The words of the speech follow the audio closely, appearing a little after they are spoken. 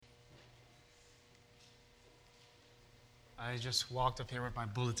I just walked up here with my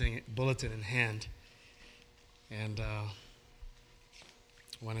bulletin in hand, and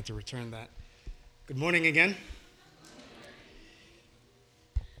wanted to return that. Good morning again.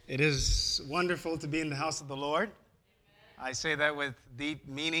 It is wonderful to be in the house of the Lord. I say that with deep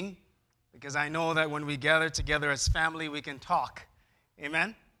meaning, because I know that when we gather together as family, we can talk.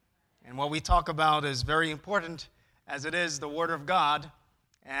 Amen? And what we talk about is very important, as it is the Word of God.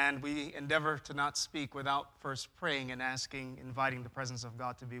 And we endeavor to not speak without first praying and inviting the presence of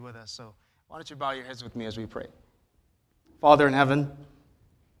God to be with us. So why don't you bow your heads with me as we pray. Father in heaven,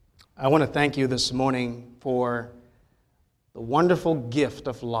 I want to thank you this morning for the wonderful gift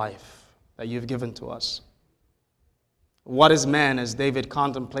of life that you've given to us. What is man, as David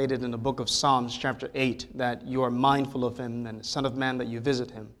contemplated in the book of Psalms, chapter 8, that you are mindful of him, and the Son of Man, that you visit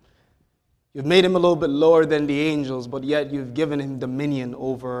him. You've made him a little bit lower than the angels, but yet you've given him dominion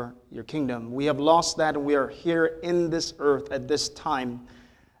over your kingdom. We have lost that, and we are here in this earth at this time,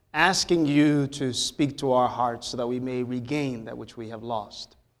 asking you to speak to our hearts so that we may regain that which we have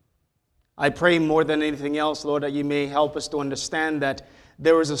lost. I pray more than anything else, Lord, that you may help us to understand that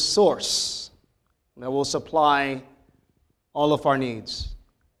there is a source that will supply all of our needs,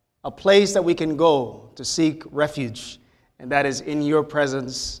 a place that we can go to seek refuge, and that is in your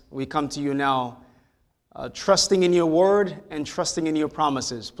presence. We come to you now, trusting in your word and trusting in your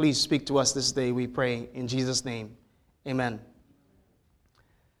promises. Please speak to us this day, we pray, in Jesus' name. Amen.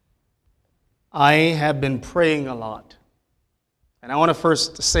 I have been praying a lot. And I want to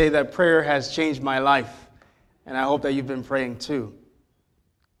first say that prayer has changed my life. And I hope that you've been praying too.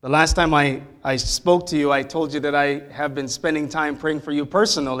 The last time I spoke to you, I told you that I have been spending time praying for you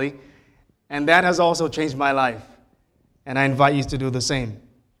personally. And that has also changed my life. And I invite you to do the same.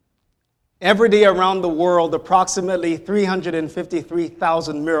 Every day around the world, approximately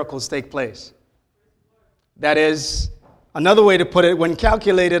 353,000 miracles take place. That is, another way to put it, when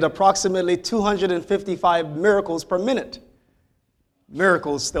calculated, approximately 255 miracles per minute.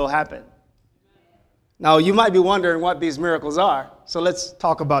 Miracles still happen. Now, you might be wondering what these miracles are, so let's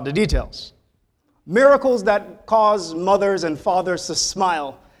talk about the details. Miracles that cause mothers and fathers to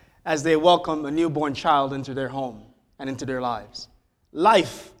smile as they welcome a newborn child into their home and into their lives.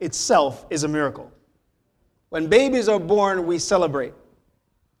 Life itself is a miracle. When babies are born, we celebrate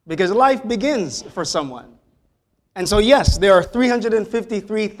because life begins for someone. And so, yes, there are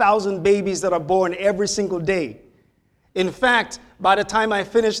 353,000 babies that are born every single day. In fact, by the time I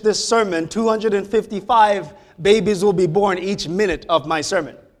finish this sermon, 255 babies will be born each minute of my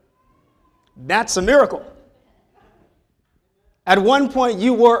sermon. That's a miracle. At one point,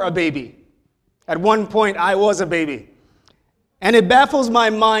 you were a baby. At one point, I was a baby. And it baffles my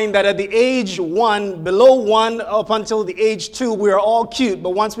mind that at the age 1, below 1, up until the age 2, we are all cute.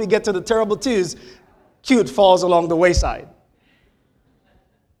 But once we get to the terrible 2s, cute falls along the wayside.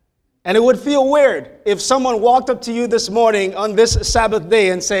 And it would feel weird if someone walked up to you this morning on this Sabbath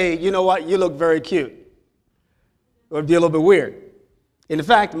day and say, you know what, you look very cute. It would be a little bit weird. In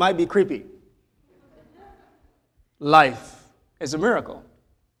fact, it might be creepy. Life is a miracle.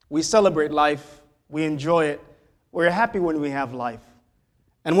 We celebrate life. We enjoy it. We're happy when we have life.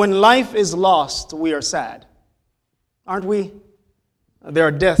 And when life is lost, we are sad. Aren't we? There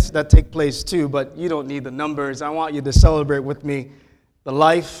are deaths that take place too, but you don't need the numbers. I want you to celebrate with me the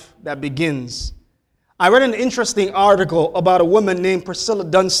life that begins. I read an interesting article about a woman named Priscilla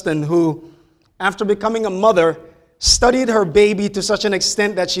Dunstan who, after becoming a mother, studied her baby to such an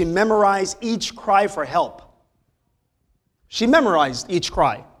extent that she memorized each cry for help. She memorized each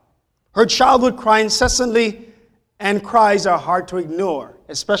cry. Her child would cry incessantly, and cries are hard to ignore,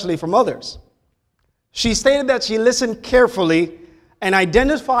 especially from others. She stated that she listened carefully and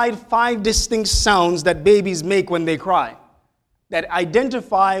identified 5 distinct sounds that babies make when they cry, that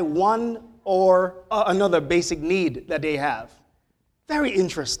identify one or another basic need that they have. Very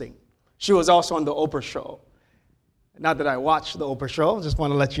interesting. She was also on the Oprah show. Not that I watched the Oprah show, just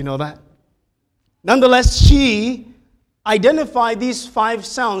want to let you know that. Nonetheless, she identified these 5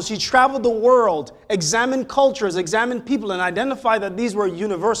 sounds. She traveled the world, examined cultures, examined people, and identified that these were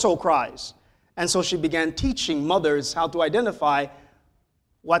universal cries. And so she began teaching mothers how to identify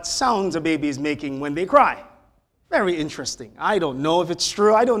what sounds a baby is making when they cry. Very interesting. I don't know if it's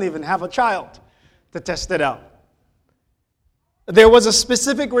true. I don't even have a child to test it out. There was a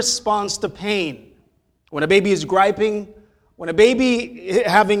specific response to pain. When a baby is griping, when a baby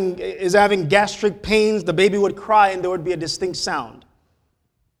is having gastric pains, the baby would cry and there would be a distinct sound.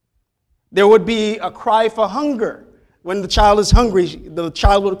 There would be a cry for hunger. When the child is hungry, the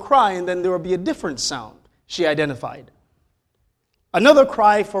child would cry and then there would be a different sound she identified. Another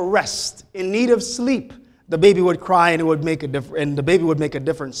cry for rest, in need of sleep. the baby would cry and it would make and the baby would make a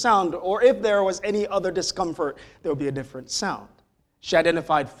different sound, or if there was any other discomfort, there would be a different sound. She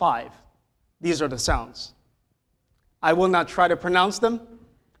identified 5. These are the sounds. I will not try to pronounce them,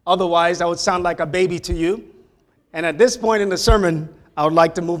 otherwise I would sound like a baby to you. And at this point in the sermon, I would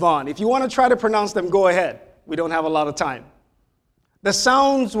like to move on. If you want to try to pronounce them, go ahead. We don't have a lot of time. The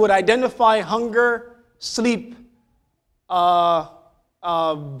sounds would identify hunger, sleep,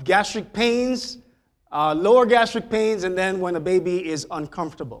 gastric pains, lower gastric pains, and then when a baby is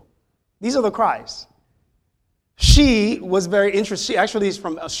uncomfortable. These are the cries. She was very interested. She actually is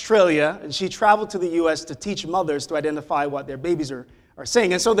from Australia, and she traveled to the U.S. to teach mothers to identify what their babies are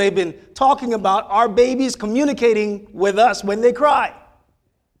saying. And so they've been talking about our babies communicating with us when they cry.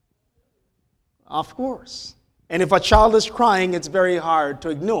 Of course. And if a child is crying, it's very hard to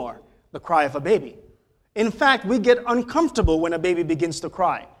ignore the cry of a baby. In fact, we get uncomfortable when a baby begins to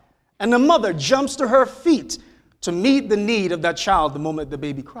cry. And the mother jumps to her feet to meet the need of that child the moment the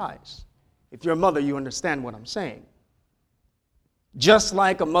baby cries. If you're a mother, you understand what I'm saying. Just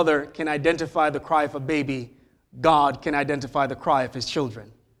like a mother can identify the cry of a baby, God can identify the cry of his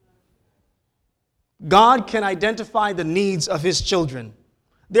children. God can identify the needs of his children.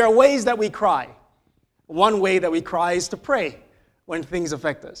 There are ways that we cry. One way that we cry is to pray when things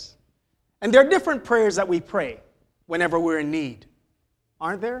affect us. And there are different prayers that we pray whenever we're in need.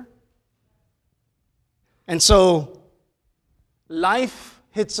 Aren't there? And so, life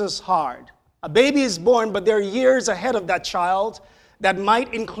hits us hard. A baby is born, but there are years ahead of that child that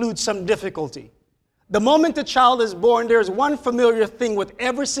might include some difficulty. The moment the child is born, there's one familiar thing with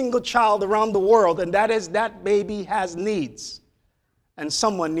every single child around the world, and that is that baby has needs. And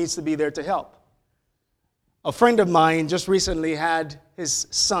someone needs to be there to help. A friend of mine just recently had his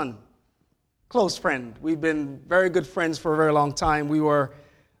son, close friend. We've been very good friends for a very long time. We were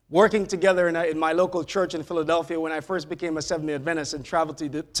working together in my local church in Philadelphia when I first became a Seventh-day Adventist and traveled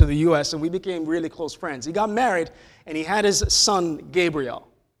to the U.S., and we became really close friends. He got married, and he had his son, Gabriel.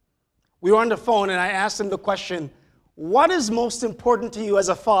 We were on the phone, and I asked him the question, what is most important to you as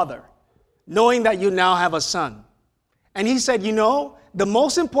a father, knowing that you now have a son? And he said, the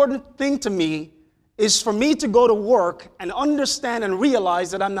most important thing to me is for me to go to work and understand and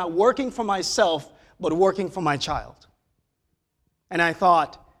realize that I'm not working for myself, but working for my child. And I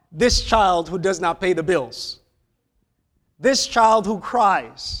thought, this child who does not pay the bills, this child who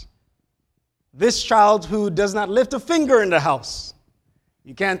cries, this child who does not lift a finger in the house.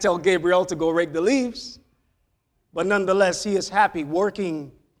 You can't tell Gabriel to go rake the leaves, but nonetheless, he is happy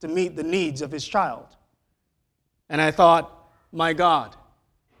working to meet the needs of his child. And I thought, my God,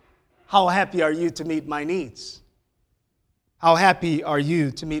 how happy are you to meet my needs? How happy are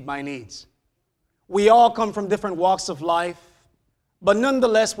you to meet my needs? We all come from different walks of life, but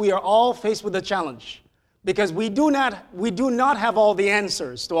nonetheless, we are all faced with a challenge because we do not have all the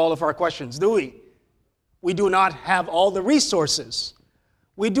answers to all of our questions, do we? We do not have all the resources.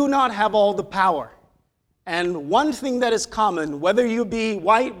 We do not have all the power. And one thing that is common, whether you be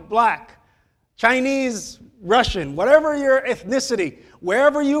white, black, Chinese, Russian, whatever your ethnicity,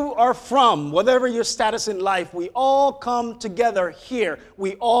 wherever you are from, whatever your status in life, we all come together here.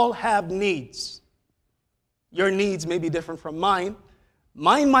 We all have needs. Your needs may be different from mine.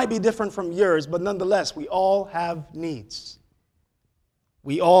 Mine might be different from yours, but nonetheless, we all have needs.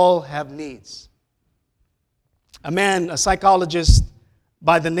 We all have needs. A psychologist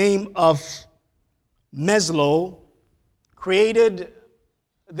by the name of Maslow, created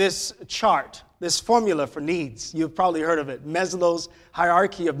this chart, this formula for needs. You've probably heard of it, Maslow's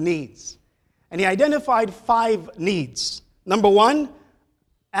hierarchy of needs. And he identified 5 needs. Number 1,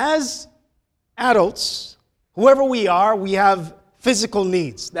 as adults, whoever we are, we have physical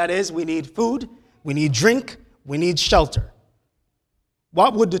needs. That is, we need food, we need drink, we need shelter.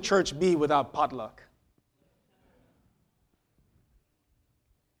 What would the church be without potluck?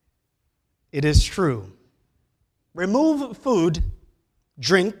 It is true. Remove food,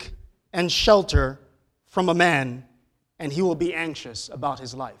 drink, and shelter from a man, and he will be anxious about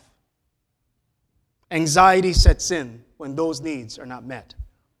his life. Anxiety sets in when those needs are not met.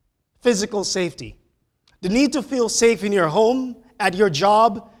 Physical safety. The need to feel safe in your home, at your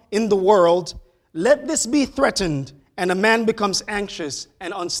job, in the world. Let this be threatened, and a man becomes anxious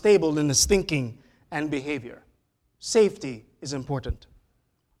and unstable in his thinking and behavior. Safety is important.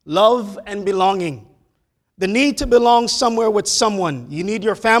 Love and belonging. The need to belong somewhere with someone. You need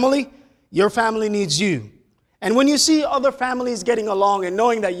your family needs you. And when you see other families getting along and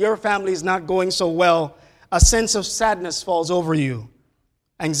knowing that your family is not going so well, a sense of sadness falls over you.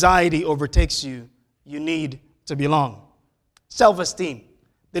 Anxiety overtakes you. You need to belong. Self-esteem.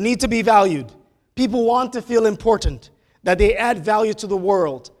 The need to be valued. People want to feel important, that they add value to the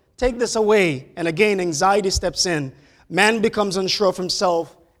world. Take this away, and again, anxiety steps in. Man becomes unsure of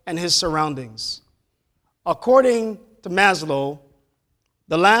himself and his surroundings. According to Maslow,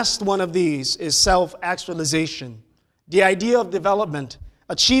 the last one of these is self-actualization. The idea of development,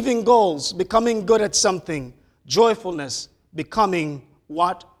 achieving goals, becoming good at something, joyfulness, becoming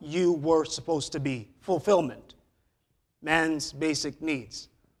what you were supposed to be, fulfillment, man's basic needs.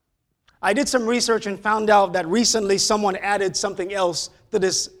 I did some research and found out that recently someone added something else to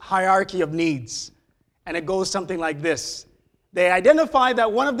this hierarchy of needs. And it goes something like this. They identified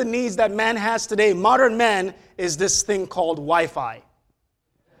that one of the needs that man has today, modern man, is this thing called Wi-Fi.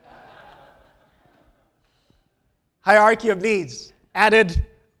 Hierarchy of needs, added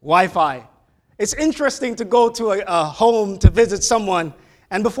Wi-Fi. It's interesting to go to a home to visit someone,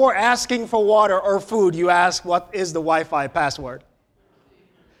 and before asking for water or food, you ask, what is the Wi-Fi password?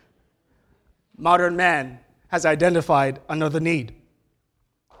 Modern man has identified another need.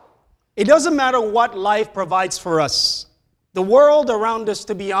 It doesn't matter what life provides for us. The world around us,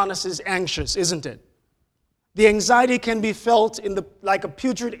 to be honest, is anxious, isn't it? The anxiety can be felt like a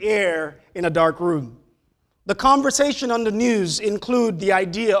putrid air in a dark room. The conversation on the news include the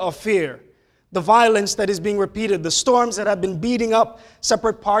idea of fear, the violence that is being repeated, the storms that have been beating up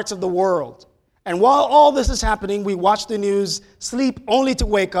separate parts of the world. And while all this is happening, we watch the news, sleep only to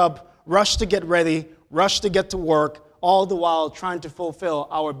wake up, rush to get ready, rush to get to work, all the while trying to fulfill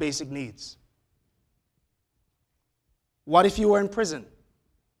our basic needs. What if you were in prison?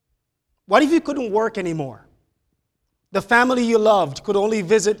 What if you couldn't work anymore? The family you loved could only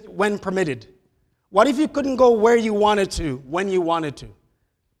visit when permitted. What if you couldn't go where you wanted to, when you wanted to?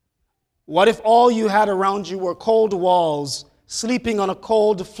 What if all you had around you were cold walls, sleeping on a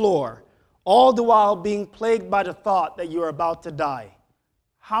cold floor, all the while being plagued by the thought that you're about to die?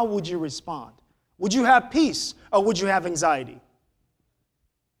 How would you respond? Would you have peace or would you have anxiety?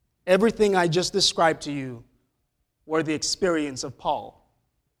 Everything I just described to you were the experience of Paul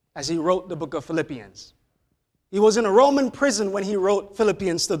as he wrote the book of Philippians. He was in a Roman prison when he wrote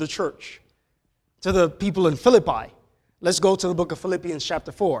Philippians to the church, to the people in Philippi. Let's go to the book of Philippians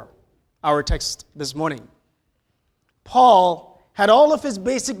chapter 4, our text this morning. Paul had all of his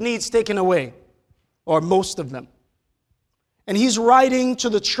basic needs taken away, or most of them. And he's writing to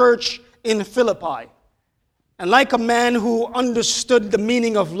the church in Philippi. And like a man who understood the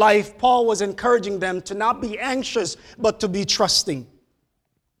meaning of life, Paul was encouraging them to not be anxious, but to be trusting.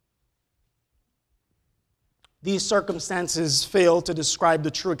 These circumstances fail to describe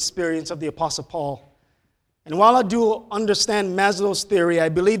the true experience of the Apostle Paul. And while I do understand Maslow's theory, I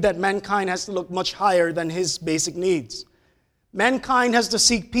believe that mankind has to look much higher than his basic needs. Mankind has to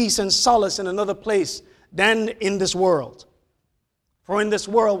seek peace and solace in another place than in this world. For in this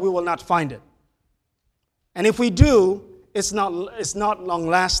world we will not find it. And if we do, it's not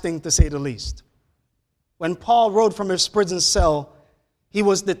long-lasting, to say the least. When Paul wrote from his prison cell, he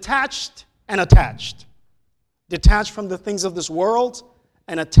was detached and attached. Detached from the things of this world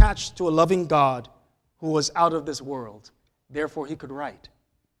and attached to a loving God who was out of this world. Therefore, he could write.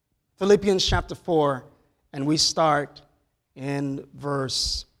 Philippians chapter 4, and we start in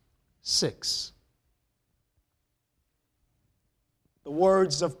verse 6. The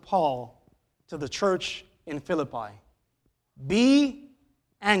words of Paul to the church in Philippi. Be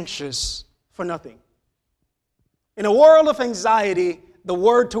anxious for nothing. In a world of anxiety, the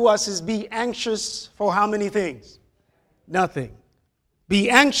word to us is be anxious for how many things? Nothing.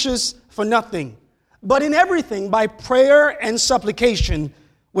 Be anxious for nothing. But in everything, by prayer and supplication,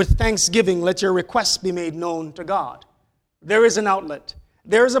 with thanksgiving, let your requests be made known to God. There is an outlet.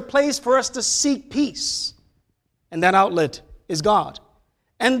 There is a place for us to seek peace. And that outlet is God.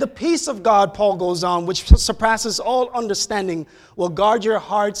 And the peace of God, Paul goes on, which surpasses all understanding, will guard your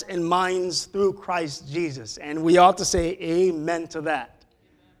hearts and minds through Christ Jesus. And we ought to say amen to that.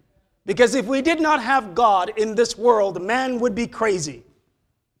 Because if we did not have God in this world, man would be crazy.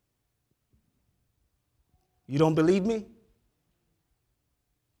 You don't believe me?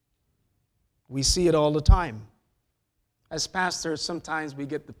 We see it all the time. As pastors, sometimes we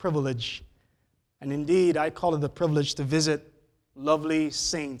get the privilege, and indeed I call it the privilege, to visit lovely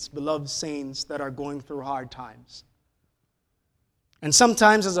saints, beloved saints that are going through hard times. And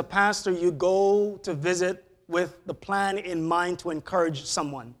sometimes as a pastor, you go to visit with the plan in mind to encourage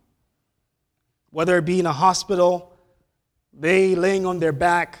someone. Whether it be in a hospital, they laying on their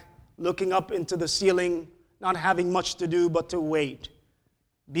back, looking up into the ceiling, not having much to do but to wait,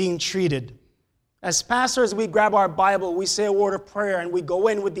 being treated. As pastors, we grab our Bible, we say a word of prayer, and we go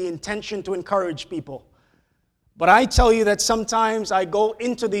in with the intention to encourage people. But I tell you that sometimes I go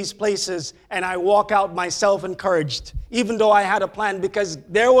into these places and I walk out myself encouraged, even though I had a plan, because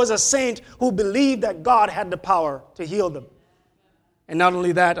there was a saint who believed that God had the power to heal them. And not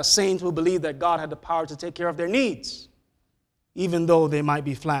only that, a saint who believed that God had the power to take care of their needs, even though they might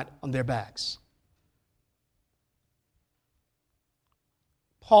be flat on their backs.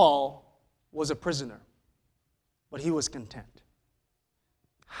 Paul was a prisoner, but he was content.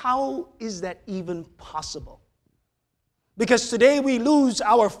 How is that even possible? Because today we lose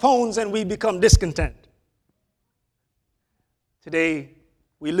our phones and we become discontent. Today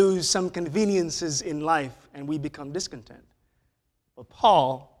we lose some conveniences in life and we become discontent. But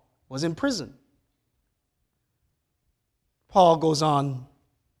Paul was in prison. Paul goes on,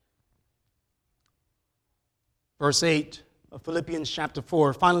 verse 8 of Philippians chapter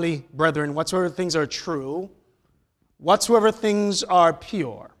 4. Finally, brethren, whatsoever things are true, whatsoever things are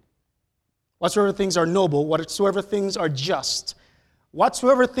pure, whatsoever things are noble, whatsoever things are just,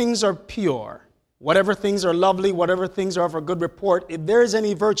 whatsoever things are pure, whatever things are lovely, whatever things are of a good report, if there is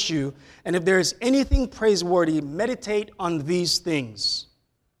any virtue, and if there is anything praiseworthy, meditate on these things.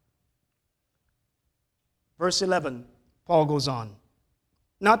 Verse 11, Paul goes on.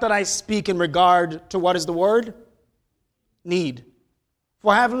 Not that I speak in regard to what is the word? Need.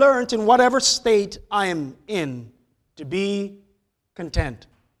 For I have learned in whatever state I am in to be content.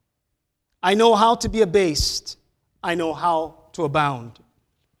 I know how to be abased. I know how to abound.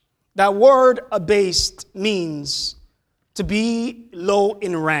 That word abased means to be low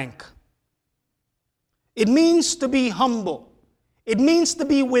in rank. It means to be humble. It means to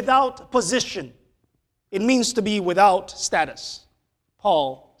be without position. It means to be without status.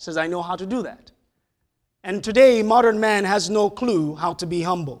 Paul says, I know how to do that. And today, modern man has no clue how to be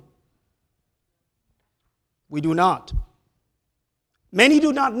humble. We do not. Many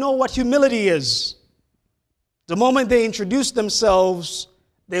do not know what humility is. The moment they introduce themselves,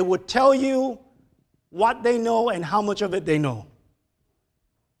 they would tell you what they know and how much of it they know.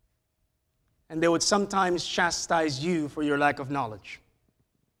 And they would sometimes chastise you for your lack of knowledge.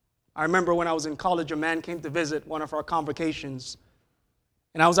 I remember when I was in college, a man came to visit one of our convocations.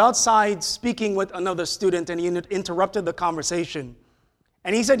 And I was outside speaking with another student, and he interrupted the conversation.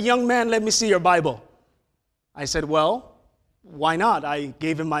 And he said, young man, let me see your Bible. I said, well, why not? I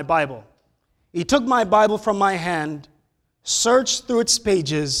gave him my Bible. He took my Bible from my hand, searched through its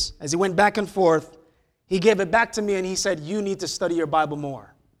pages. As he went back and forth, he gave it back to me and he said, you need to study your Bible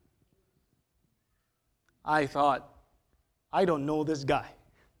more. I thought, I don't know this guy.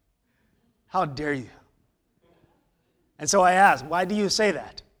 How dare you? And so I asked, why do you say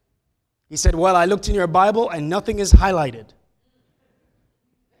that? He said, well, I looked in your Bible and nothing is highlighted.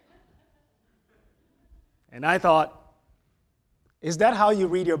 And I thought, is that how you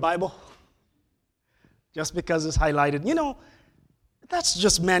read your Bible? Just because it's highlighted. You know, that's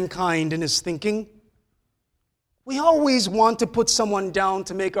just mankind in his thinking. We always want to put someone down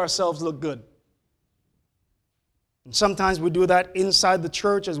to make ourselves look good. And sometimes we do that inside the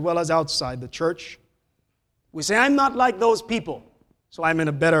church as well as outside the church. We say, I'm not like those people, so I'm in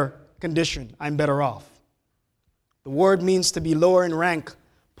a better condition. I'm better off. The word means to be lower in rank.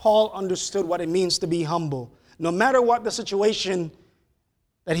 Paul understood what it means to be humble. No matter what the situation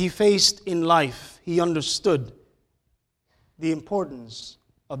that he faced in life, he understood the importance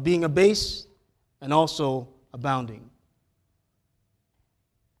of being abased and also abounding.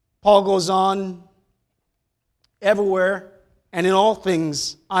 Paul goes on, everywhere and in all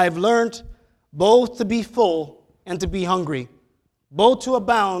things, I have learned both to be full and to be hungry, both to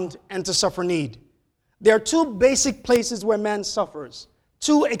abound and to suffer need. There are two basic places where man suffers,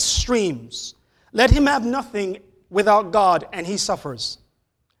 two extremes. Let him have nothing without God and he suffers.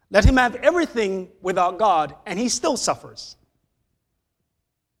 Let him have everything without God and he still suffers.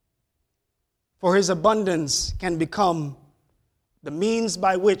 For his abundance can become the means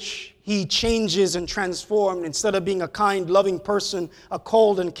by which he changes and transforms, instead of being a kind, loving person, a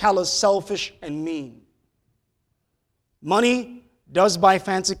cold and callous, selfish and mean. Money does buy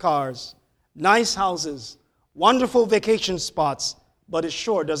fancy cars, nice houses, wonderful vacation spots, but it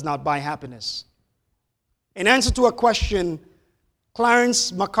sure does not buy happiness. In answer to a question,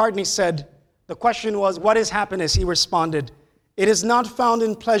 Clarence McCartney said, the question was, what is happiness? He responded, it is not found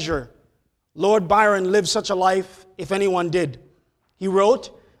in pleasure. Lord Byron lived such a life, if anyone did. He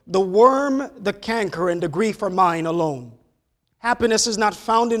wrote, the worm, the canker, and the grief are mine alone. Happiness is not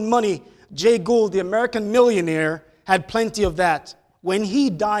found in money. Jay Gould, the American millionaire, had plenty of that. When he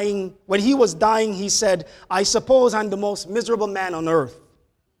was dying, he said, I suppose I'm the most miserable man on earth.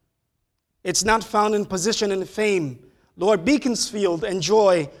 It's not found in position and fame. Lord Beaconsfield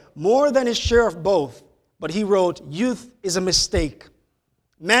enjoyed more than his share of both. but he wrote, "Youth is a mistake,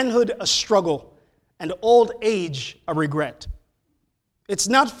 manhood a struggle, and old age a regret." It's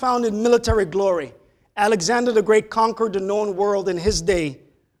not found in military glory. Alexander the Great conquered the known world in his day.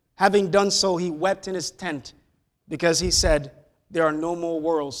 Having done so, he wept in his tent because he said, "There are no more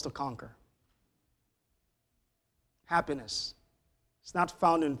worlds to conquer." Happiness is not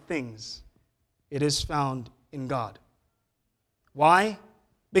found in things. It is found in God. Why?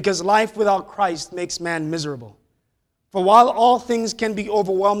 Because life without Christ makes man miserable. For while all things can be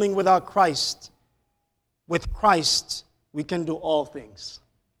overwhelming without Christ, with Christ we can do all things.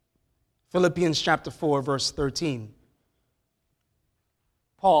 Philippians chapter 4, verse 13.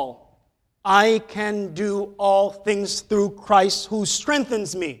 Paul, "I can do all things through Christ who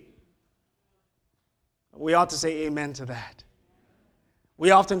strengthens me." We ought to say amen to that.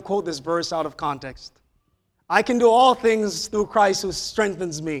 We often quote this verse out of context. I can do all things through Christ who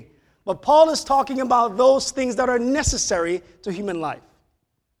strengthens me. But Paul is talking about those things that are necessary to human life.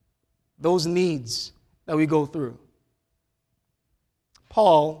 Those needs that we go through.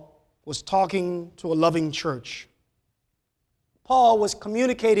 Paul was talking to a loving church. Paul was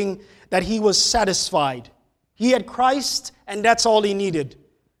communicating that he was satisfied. He had Christ, and that's all he needed.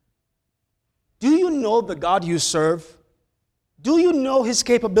 Do you know the God you serve? Do you know his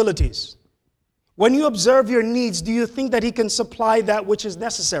capabilities? When you observe your needs, do you think that he can supply that which is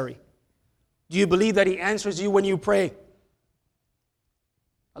necessary? Do you believe that he answers you when you pray?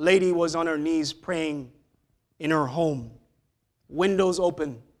 A lady was on her knees praying in her home, windows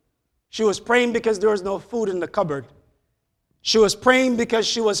open. She was praying because there was no food in the cupboard. She was praying because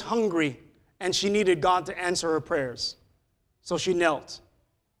she was hungry and she needed God to answer her prayers. So she knelt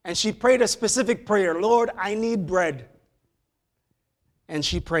and she prayed a specific prayer. "Lord, I need bread." And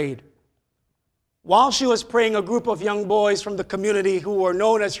she prayed. While she was praying, a group of young boys from the community who were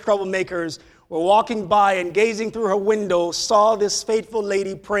known as troublemakers were walking by and gazing through her window, saw this faithful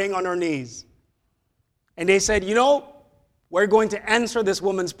lady praying on her knees. And they said, "You know, we're going to answer this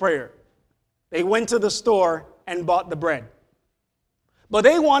woman's prayer." They went to the store and bought the bread. But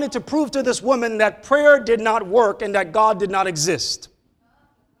they wanted to prove to this woman that prayer did not work and that God did not exist.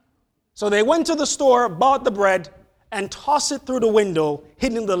 So they went to the store, bought the bread, and tossed it through the window,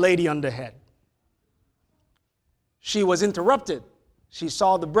 hitting the lady on the head. She was interrupted. She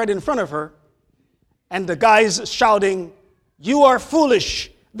saw the bread in front of her, and the guys shouting, "You are foolish.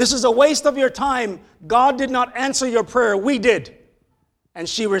 This is a waste of your time. God did not answer your prayer. We did." And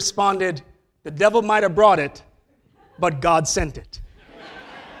she responded, "The devil might have brought it, but God sent it."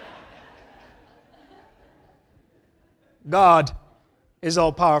 God is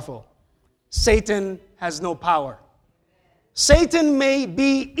all powerful. Satan has no power. Satan may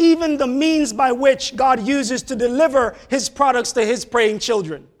be even the means by which God uses to deliver his products to his praying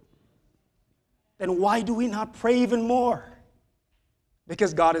children. Then why do we not pray even more?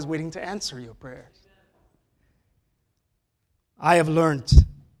 Because God is waiting to answer your prayers. I have learned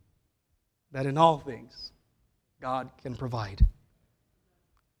that in all things, God can provide.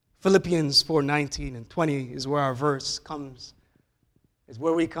 Philippians 4:19 and 20 is where our verse comes, is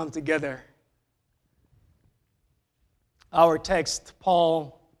where we come together. Our text,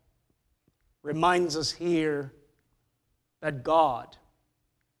 Paul reminds us here that God,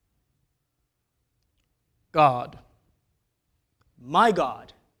 my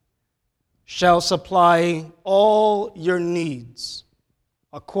God, shall supply all your needs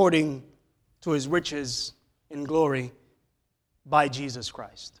according to his riches in glory by Jesus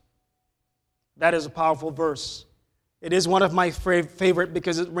Christ. That is a powerful verse. It is one of my favorite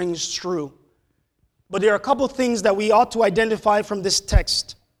because it rings true. But there are a couple things that we ought to identify from this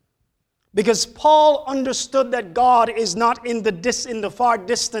text. Because Paul understood that God is not in the far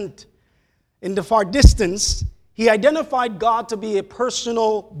distance. He identified God to be a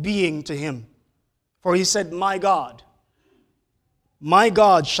personal being to him. For he said, my God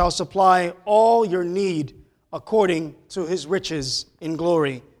shall supply all your need according to his riches in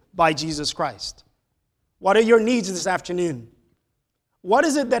glory by Jesus Christ. What are your needs this afternoon? What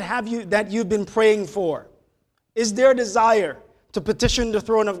is it that you've been praying for? Is there a desire to petition the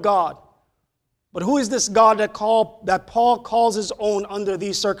throne of God? But who is this God that Paul calls his own under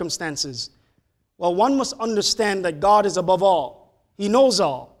these circumstances? Well, one must understand that God is above all. He knows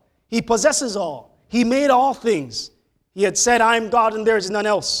all. He possesses all. He made all things. He had said, I am God and there is none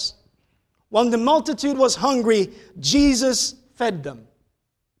else. When the multitude was hungry, Jesus fed them.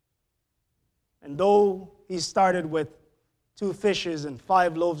 And though he started with 2 fishes and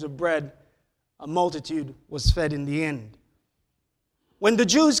 5 loaves of bread, a multitude was fed in the end. When the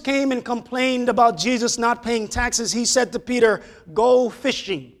Jews came and complained about Jesus not paying taxes, he said to Peter, go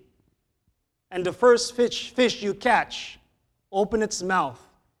fishing. and the first fish you catch, open its mouth,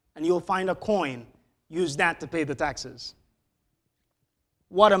 and you'll find a coin. Use that to pay the taxes.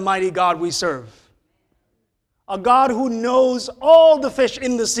 What a mighty God we serve. A God who knows all the fish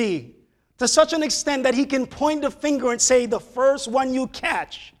in the sea to such an extent that he can point the finger and say, the first one you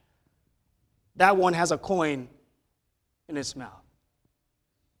catch, that one has a coin in its mouth.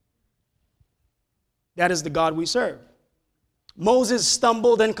 That is the God we serve. Moses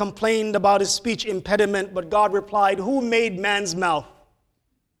stumbled and complained about his speech impediment, but God replied, who made man's mouth?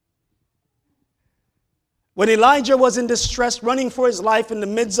 When Elijah was in distress, running for his life in the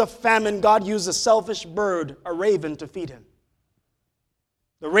midst of famine, God used a selfish bird, a raven, to feed him.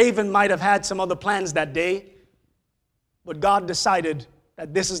 The raven might have had some other plans that day, but God decided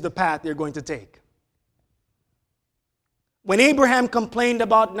that this is the path they're going to take. When Abraham complained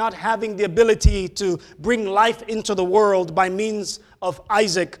about not having the ability to bring life into the world by means of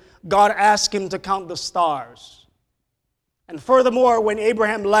Isaac, God asked him to count the stars. And furthermore, when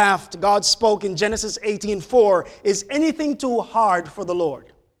Abraham laughed, God spoke in Genesis 18:4, is anything too hard for the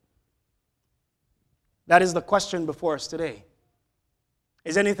Lord? That is the question before us today.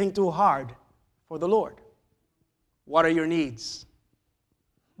 Is anything too hard for the Lord? What are your needs?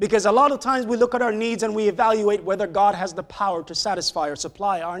 Because a lot of times we look at our needs and we evaluate whether God has the power to satisfy or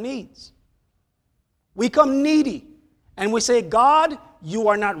supply our needs. We come needy and we say, God, you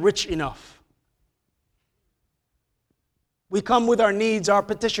are not rich enough. We come with our needs, our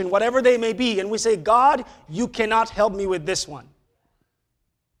petition, whatever they may be, and we say, God, you cannot help me with this one.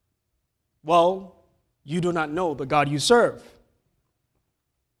 Well, you do not know the God you serve.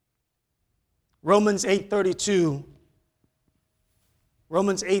 Romans 8:32,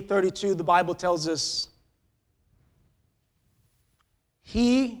 the Bible tells us,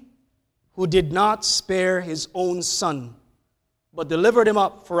 he who did not spare his own son, but delivered him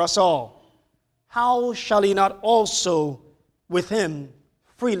up for us all, how shall he not also with him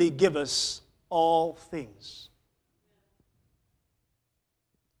freely give us all things?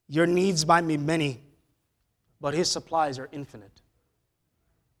 Your needs might be many, but his supplies are infinite.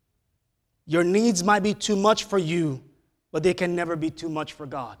 Your needs might be too much for you, but they can never be too much for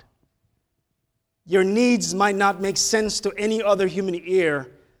God. Your needs might not make sense to any other human ear,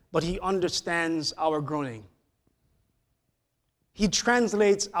 but he understands our groaning. He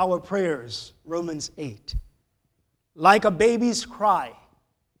translates our prayers, Romans 8, like a baby's cry.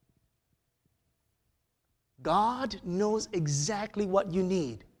 God knows exactly what you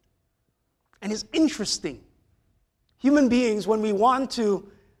need. And it's interesting. Human beings, when we want to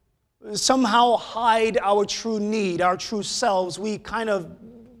somehow hide our true need, our true selves, we kind of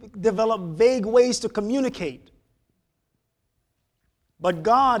develop vague ways to communicate. But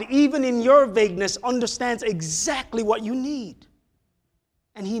God, even in your vagueness, understands exactly what you need.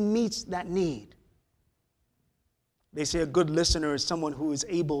 And he meets that need. They say a good listener is someone who is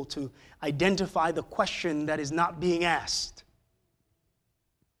able to identify the question that is not being asked.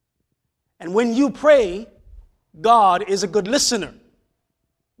 And when you pray, God is a good listener.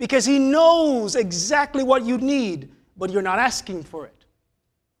 Because he knows exactly what you need, but you're not asking for it.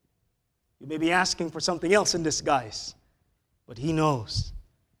 You may be asking for something else in disguise, but he knows.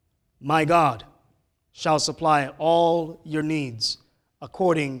 My God shall supply all your needs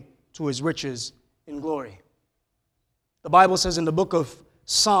according to his riches in glory. The Bible says in the book of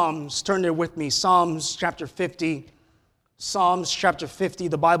Psalms, turn there with me, Psalms chapter 50. Psalms chapter 50,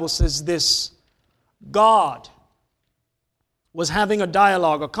 the Bible says this, God was having a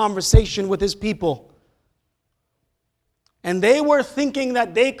dialogue, a conversation with his people. And they were thinking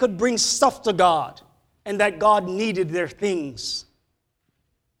that they could bring stuff to God and that God needed their things.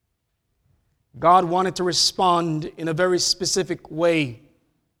 God wanted to respond in a very specific way.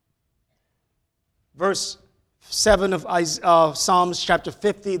 Verse 7 of Psalms chapter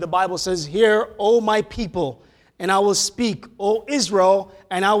 50, the Bible says, hear, O my people, and I will speak, O Israel,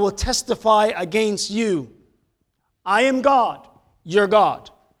 and I will testify against you. I am God, your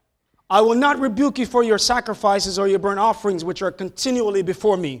God. I will not rebuke you for your sacrifices or your burnt offerings, which are continually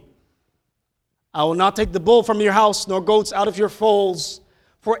before me. I will not take the bull from your house, nor goats out of your folds.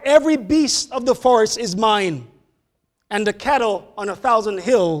 For every beast of the forest is mine, and the cattle on 1,000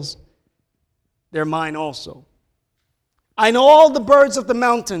 hills, they're mine also. I know all the birds of the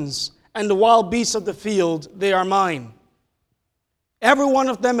mountains, and the wild beasts of the field, they are mine. Every one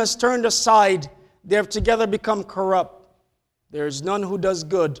of them has turned aside, they have together become corrupt. There is none who does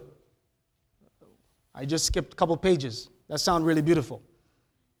good. I just skipped a couple pages. That sounds really beautiful.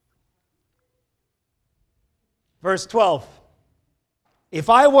 Verse 12. If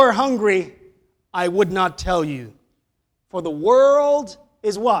I were hungry, I would not tell you. For the world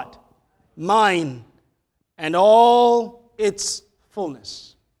is what? mine, and all its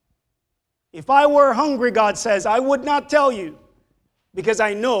fullness. If I were hungry, God says, I would not tell you, because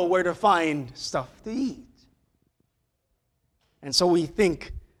I know where to find stuff to eat. And so we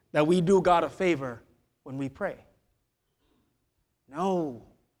think that we do God a favor when we pray. No,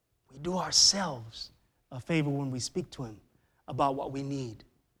 we do ourselves a favor when we speak to Him about what we need.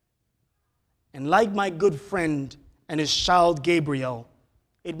 And like my good friend and his child Gabriel,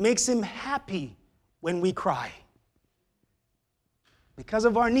 it makes Him happy when we cry. Because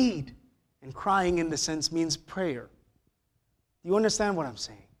of our need. And crying in the sense means prayer. Do you understand what I'm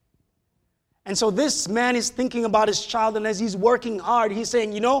saying? And so this man is thinking about his child, and as he's working hard, he's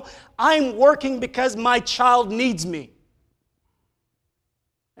saying, I'm working because my child needs me.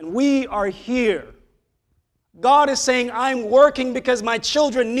 And we are here. God is saying, I'm working because my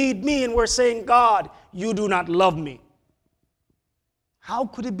children need me, and we're saying, God, you do not love me. How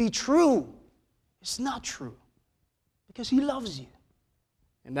could it be true? It's not true. Because He loves you.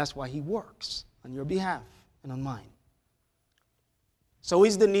 And that's why He works on your behalf and on mine. So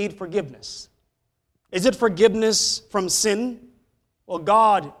is the need forgiveness? Is it forgiveness from sin? Well,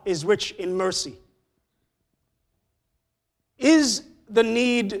 God is rich in mercy. Is the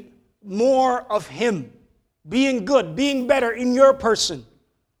need more of Him, being good, being better in your person?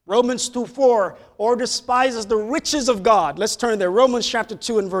 Romans 2:4, or despises the riches of God. Let's turn there. Romans chapter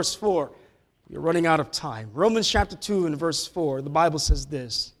 2 and verse 4. You're running out of time. Romans chapter 2 and verse 4, the Bible says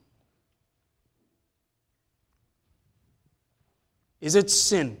this. Is it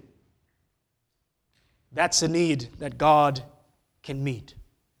sin? That's a need that God can meet.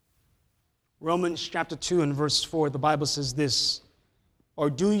 Romans chapter 2 and verse 4, the Bible says this. Or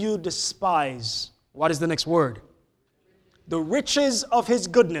do you despise, what is the next word? The riches of His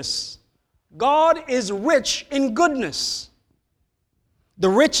goodness. God is rich in goodness. The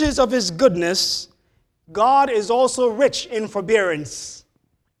riches of His goodness. God is also rich in forbearance.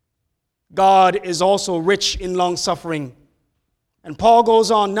 God is also rich in long-suffering. And Paul goes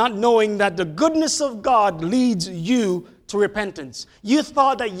on, not knowing that the goodness of God leads you to repentance. You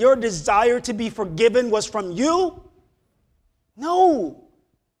thought that your desire to be forgiven was from you? No.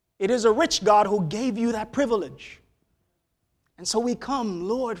 It is a rich God who gave you that privilege. And so we come,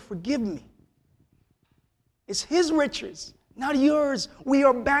 Lord, forgive me. It's His riches, not yours. We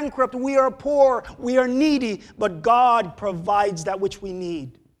are bankrupt, we are poor, we are needy, but God provides that which we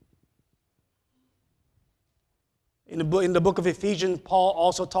need. In the book of Ephesians, Paul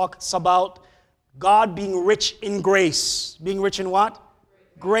also talks about God being rich in grace. Being rich in what?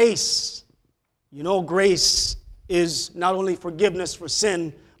 Grace. Grace is not only forgiveness for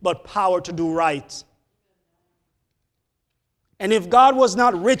sin, but power to do right. And if God was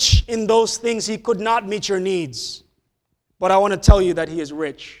not rich in those things, He could not meet your needs. But I want to tell you that He is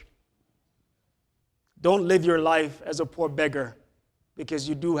rich. Don't live your life as a poor beggar, because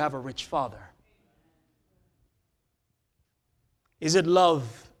you do have a rich Father. Is it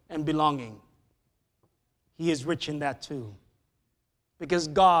love and belonging? He is rich in that too. Because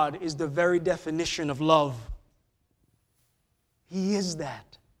God is the very definition of love. He is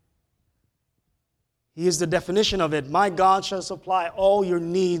that. He is the definition of it. My God shall supply all your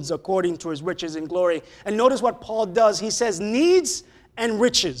needs according to His riches in glory. And notice what Paul does. He says needs and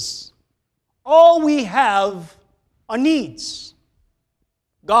riches. All we have are needs.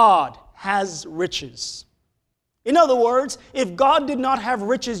 God has riches. In other words, if God did not have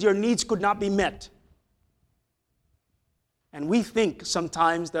riches, your needs could not be met. And we think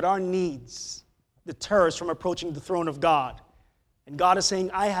sometimes that our needs deter us from approaching the throne of God. And God is saying,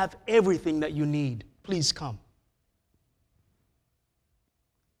 I have everything that you need. Please come.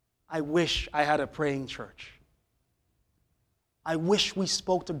 I wish I had a praying church. I wish we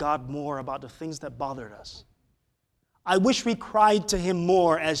spoke to God more about the things that bothered us. I wish we cried to Him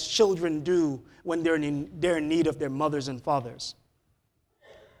more as children do when they're in need of their mothers and fathers.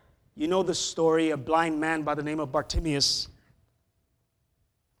 You know the story, a blind man by the name of Bartimaeus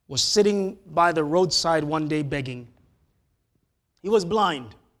was sitting by the roadside one day begging. He was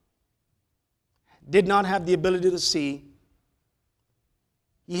blind, did not have the ability to see.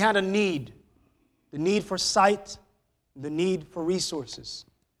 He had a need, the need for sight, the need for resources.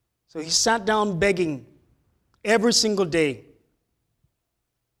 So he sat down begging every single day.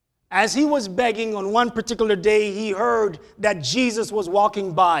 As he was begging on one particular day, he heard that Jesus was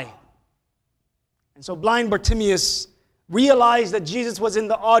walking by. And so blind Bartimaeus realized that Jesus was in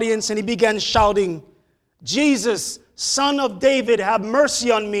the audience, and he began shouting, Jesus, Son of David, have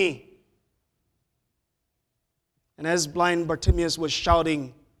mercy on me. And as blind Bartimaeus was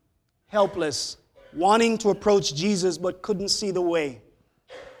shouting, helpless, wanting to approach Jesus but couldn't see the way,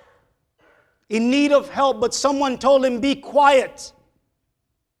 in need of help, but someone told him, be quiet.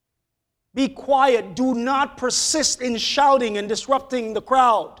 Be quiet. Do not persist in shouting and disrupting the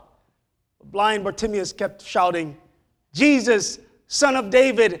crowd. Blind Bartimaeus kept shouting, Jesus, Son of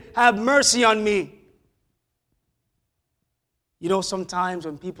David, have mercy on me. You know, sometimes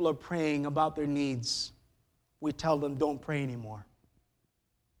when people are praying about their needs, we tell them, don't pray anymore.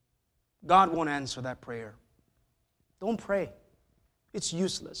 God won't answer that prayer. Don't pray. It's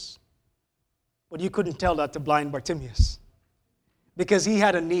useless. But you couldn't tell that to blind Bartimaeus because he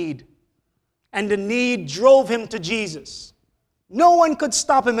had a need. And the need drove him to Jesus. No one could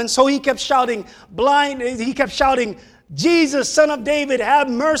stop him, and so he kept shouting, Jesus, Son of David, have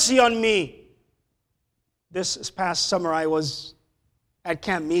mercy on me. This past summer, I was at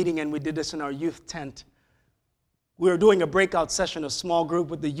camp meeting, and we did this in our youth tent. We were doing a breakout session, a small group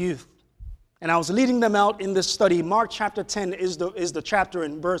with the youth. And I was leading them out in this study. Mark chapter 10 is the chapter,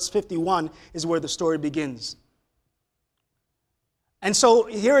 and verse 51 is where the story begins. And so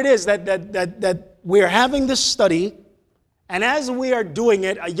here it is that we're having this study, and as we are doing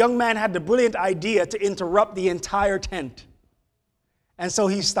it, a young man had the brilliant idea to interrupt the entire tent. And so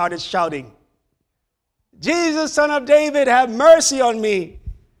he started shouting, Jesus, Son of David, have mercy on me.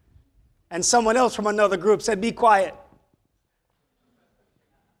 And someone else from another group said, be quiet.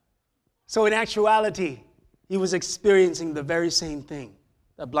 So in actuality, he was experiencing the very same thing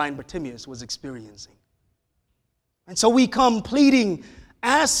that blind Bartimaeus was experiencing. And so we come pleading,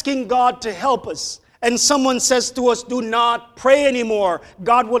 asking God to help us. And someone says to us, do not pray anymore.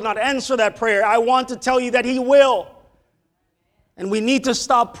 God will not answer that prayer. I want to tell you that He will. And we need to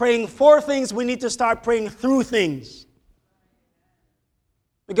stop praying for things. We need to start praying through things.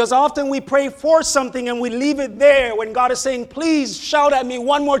 Because often we pray for something and we leave it there when God is saying, please shout at me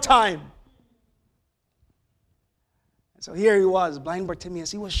one more time. So here he was, blind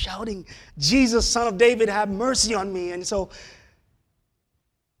Bartimaeus. He was shouting, Jesus, Son of David, have mercy on me. And so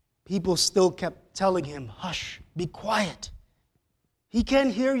people still kept telling him, hush, be quiet. He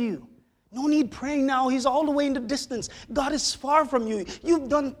can't hear you. No need praying now. He's all the way in the distance. God is far from you. You've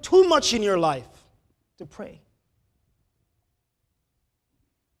done too much in your life to pray.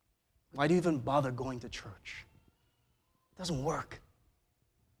 Why do you even bother going to church? It doesn't work.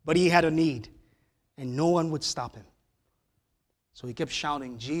 But he had a need, and no one would stop him. So he kept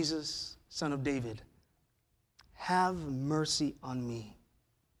shouting, Jesus, Son of David, have mercy on me.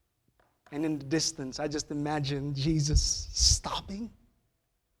 And in the distance, I just imagined Jesus stopping,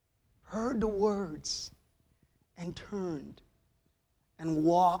 heard the words, and turned and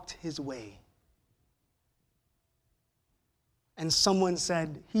walked his way. And someone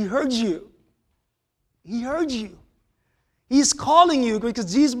said, he heard you. He heard you. He's calling you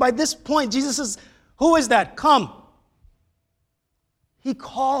because Jesus, by this point, Jesus says, who is that? Come. He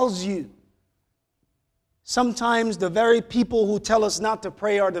calls you. Sometimes the very people who tell us not to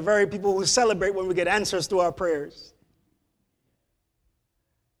pray are the very people who celebrate when we get answers to our prayers.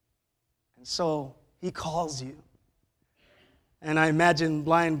 And so he calls you. And I imagine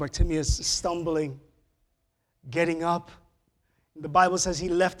blind Bartimaeus stumbling, getting up. The Bible says he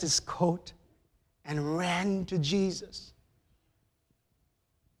left his coat and ran to Jesus.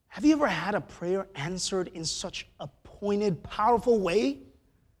 Have you ever had a prayer answered in such a pointed, powerful way?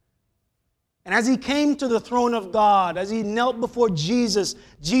 And as he came to the throne of God, as he knelt before Jesus,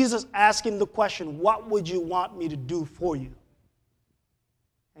 Jesus asked him the question, what would you want me to do for you?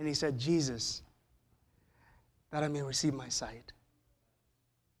 And he said, Jesus, that I may receive my sight.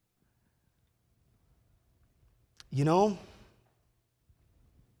 You know,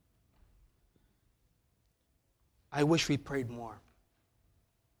 I wish we prayed more.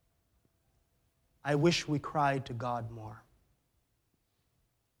 I wish we cried to God more.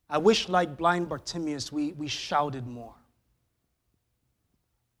 I wish, like blind Bartimaeus, we shouted more.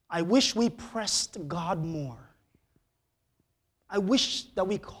 I wish we pressed God more. I wish that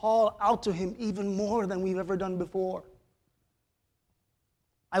we call out to Him even more than we've ever done before.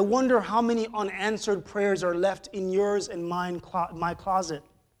 I wonder how many unanswered prayers are left in yours and my closet,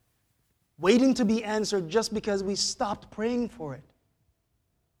 waiting to be answered just because we stopped praying for it.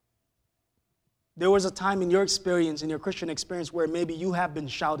 There was a time in your experience, in your Christian experience, where maybe you have been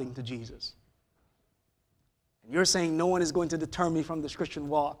shouting to Jesus. And you're saying, no one is going to deter me from this Christian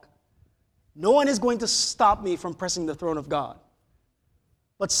walk. No one is going to stop me from pressing the throne of God.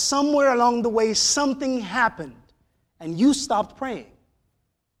 But somewhere along the way, something happened, and you stopped praying.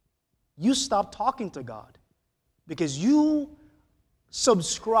 You stopped talking to God because you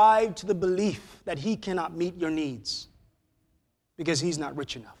subscribe to the belief that He cannot meet your needs because He's not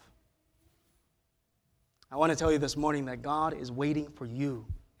rich enough. I want to tell you this morning that God is waiting for you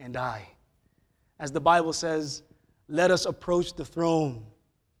and I As the Bible says, let us approach the throne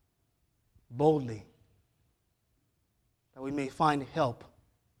boldly, that we may find help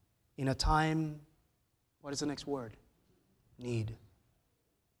in a time, what is the next word? Need.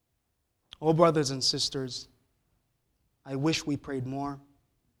 Oh, brothers and sisters, I wish we prayed more.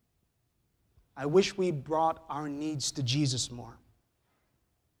 I wish we brought our needs to Jesus more.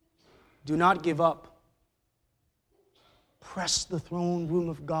 Do not give up. Press the throne room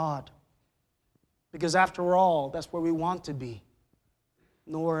of God. Because after all, that's where we want to be.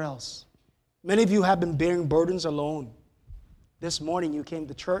 Nowhere else. Many of you have been bearing burdens alone. This morning you came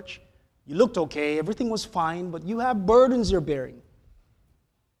to church. You looked okay. Everything was fine. But you have burdens you're bearing.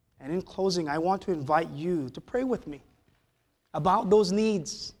 And in closing, I want to invite you to pray with me about those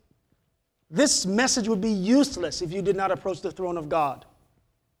needs. This message would be useless if you did not approach the throne of God.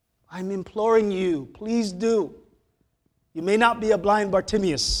 I'm imploring you, please do. You may not be a blind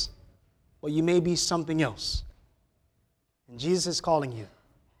Bartimaeus, but you may be something else. And Jesus is calling you.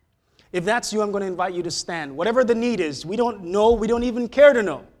 If that's you, I'm going to invite you to stand. Whatever the need is, we don't know, we don't even care to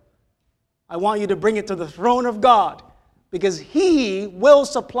know. I want you to bring it to the throne of God, because He will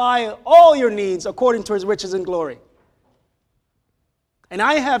supply all your needs according to His riches and glory. And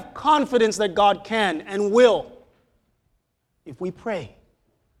I have confidence that God can and will if we pray.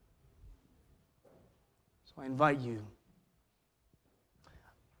 So I invite you.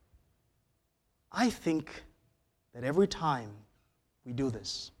 I think that every time we do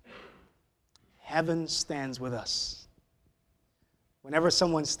this, heaven stands with us. Whenever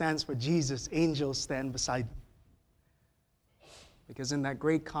someone stands for Jesus, angels stand beside them. Because in that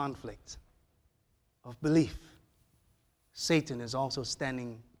great conflict of belief, Satan is also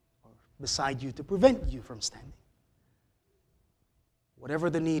standing beside you to prevent you from standing. Whatever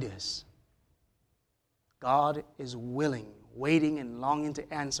the need is, God is willing, waiting, and longing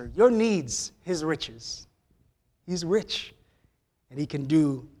to answer your needs, His riches. He's rich, and He can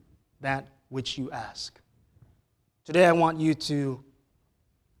do that which you ask. Today I want you to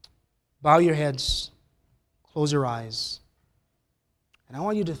bow your heads, close your eyes, and I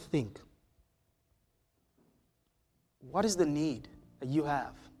want you to think, what is the need that you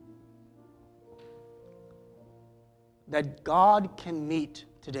have that God can meet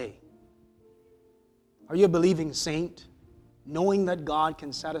today? Are you a believing saint, knowing that God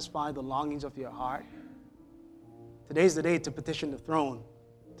can satisfy the longings of your heart? Today's the day to petition the throne,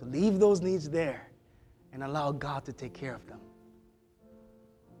 to leave those needs there and allow God to take care of them.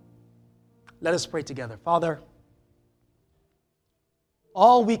 Let us pray together. Father,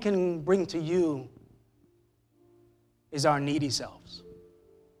 all we can bring to you is our needy selves.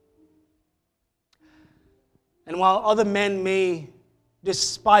 And while other men may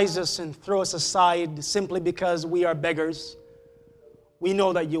despise us and throw us aside simply because we are beggars, we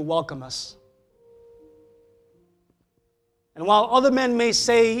know that you welcome us. And while other men may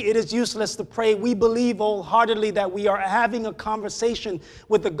say it is useless to pray, we believe wholeheartedly that we are having a conversation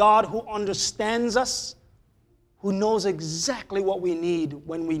with the God who understands us, who knows exactly what we need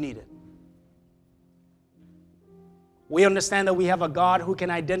when we need it. We understand that we have a God who can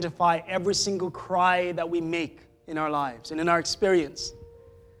identify every single cry that we make in our lives and in our experience.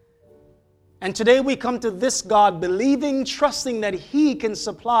 And today we come to this God believing, trusting that He can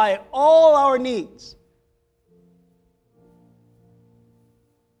supply all our needs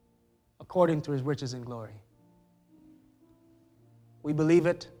according to His riches and glory. We believe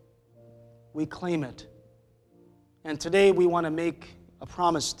it. We claim it. And today we want to make a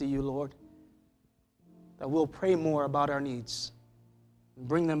promise to you, Lord, that we'll pray more about our needs and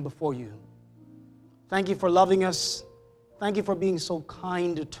bring them before you. Thank you for loving us. Thank you for being so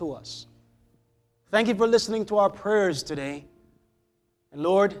kind to us. Thank you for listening to our prayers today. And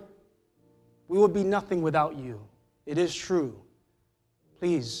Lord, we would be nothing without you. It is true.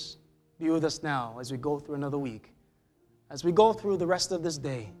 Please be with us now as we go through another week. As we go through the rest of this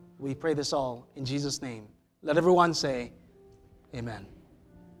day, we pray this all in Jesus' name. Let everyone say, amen.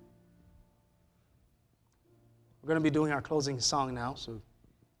 We're going to be doing our closing song now, so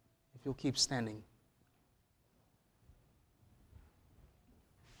if you'll keep standing.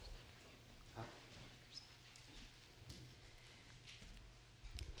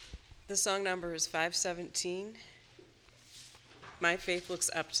 The song number is 517. My faith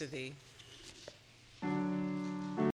looks up to thee.